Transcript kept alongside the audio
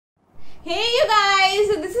Hey you guys,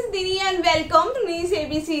 this is Nini and welcome to Nini's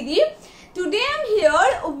ABCD. Today I'm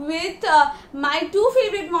here with my two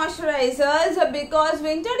favorite moisturizers because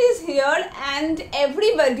winter is here and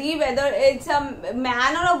everybody, whether it's a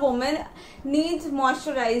man or a woman, needs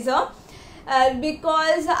moisturizer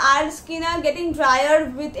because our skin are getting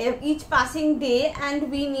drier with each passing day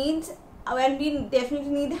and we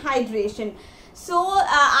definitely need hydration. So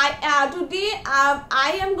today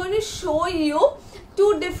I am going to show you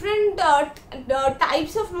two different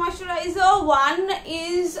types of moisturizer. One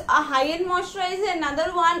is a high-end moisturizer,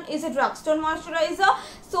 another one is a drugstore moisturizer,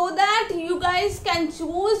 so that you guys can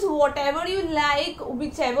choose whatever you like,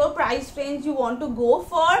 whichever price range you want to go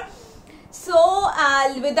for. So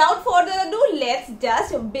without further ado, let's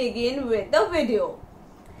just begin with the video.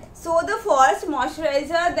 So the first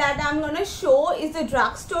moisturizer that I'm going to show is the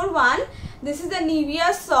drugstore one. This is the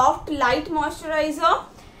Nivea Soft Light Moisturizer.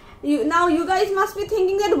 Now you guys must be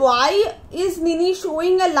thinking that why is Nini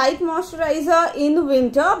showing a light moisturizer in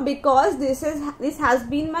winter? Because this has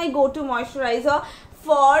been my go-to moisturizer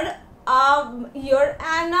for a year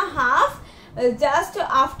and a half. Just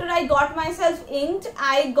after I got myself inked,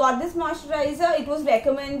 I got this moisturizer. It was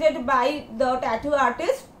recommended by the tattoo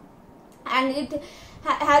artist and it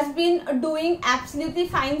has been doing absolutely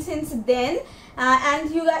fine since then.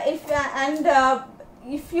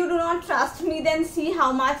 If you do not trust me, then see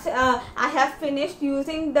how much I have finished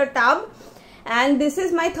using the tub, and this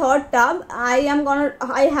is my third tub. I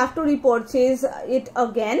have to repurchase it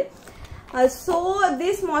again. So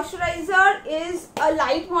this moisturizer is a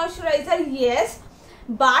light moisturizer, yes,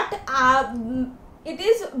 but it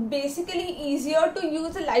is basically easier to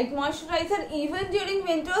use a light moisturizer even during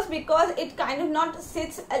winters because it kind of not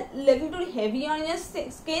sits a little too heavy on your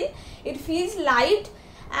skin. It feels light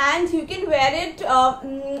and you can wear it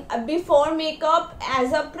before makeup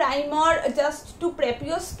as a primer just to prep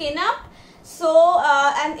your skin up. So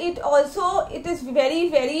and it is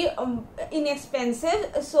very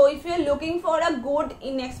inexpensive. So if you're looking for a good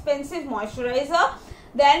inexpensive moisturizer,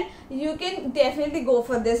 then you can definitely go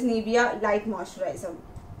for this Nivea Light Moisturizer.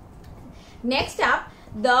 Next up,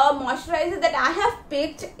 the moisturizer that I have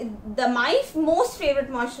picked, my most favorite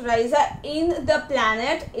moisturizer in the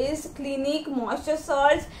planet is Clinique Moisture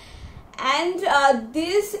Surge, and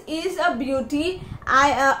this is a beauty.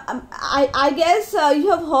 I guess you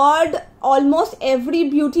have heard almost every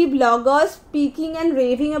beauty blogger speaking and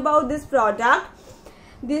raving about this product.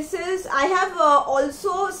 I have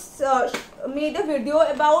also made a video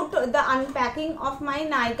about the unpacking of my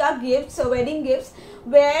Nika gifts, wedding gifts,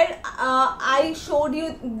 where I showed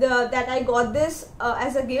you that I got this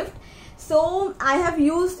as a gift. So I have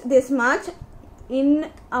used this much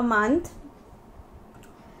in a month.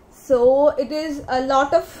 So it is a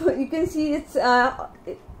lot of, you can see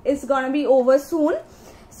it's gonna be over soon.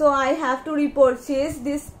 So I have to repurchase.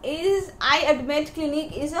 I admit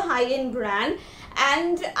Clinique is a high-end brand,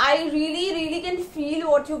 and I really can feel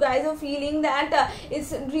what you guys are feeling, that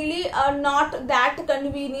it's really not that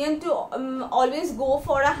convenient to always go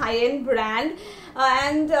for a high-end brand,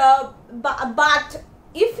 but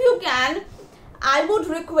if you can, I would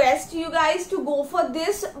request you guys to go for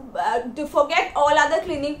this, to forget all other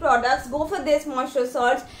Clinique products, go for this Moisture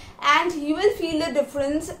Surge, and you will feel the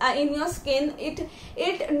difference in your skin. It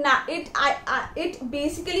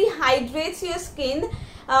basically hydrates your skin.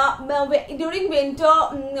 During winter,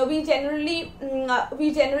 we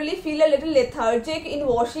generally feel a little lethargic in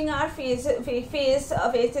washing our faces,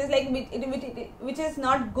 like which is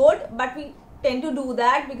not good, but we tend to do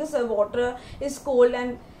that because the water is cold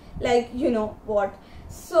and like you know what.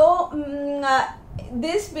 So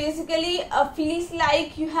this basically feels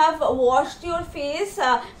like you have washed your face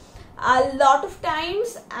a lot of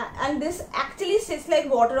times, and this actually sits like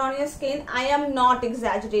water on your skin. I am not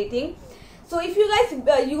exaggerating. So if you guys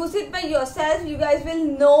use it by yourself, you guys will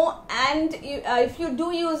know, and if you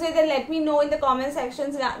do use it, then let me know in the comment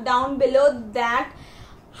sections down below that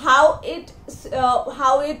how it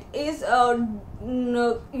is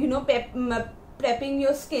prepping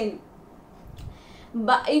your skin.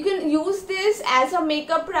 But you can use this as a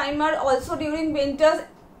makeup primer also during winters,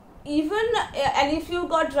 even and if you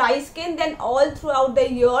got dry skin, then all throughout the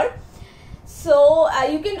year. So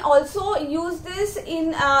you can also use this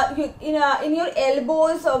in your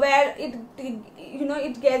elbows, where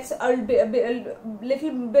it gets a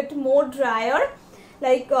little bit more drier.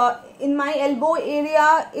 Like in my elbow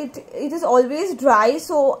area, it is always dry,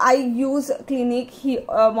 so I use Clinique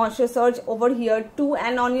Moisture Surge over here too,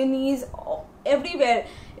 and on your knees, everywhere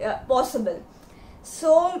possible.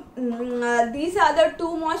 So these are the two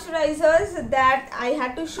moisturizers that I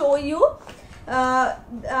had to show you.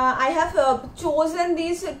 I have chosen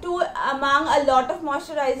these two among a lot of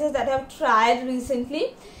moisturizers that I have tried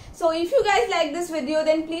recently. So if you guys like this video,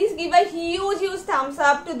 then please give a huge thumbs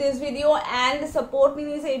up to this video and support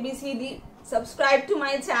Nini's ABCD. Subscribe to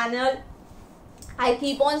my channel. I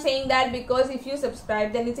keep on saying that because if you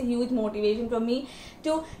subscribe, then it's a huge motivation for me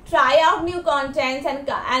to try out new contents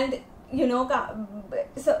and you know,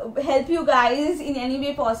 so help you guys in any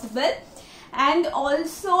way possible. And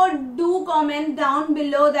also do comment down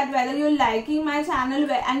below that whether you're liking my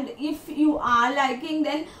channel, and if you are liking,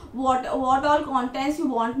 then what all contents you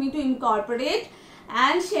want me to incorporate,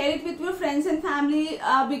 and share it with your friends and family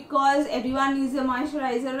because everyone needs a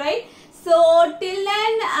moisturizer, right? So till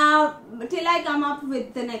then, till I come up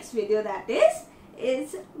with the next video, that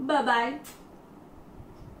is bye bye.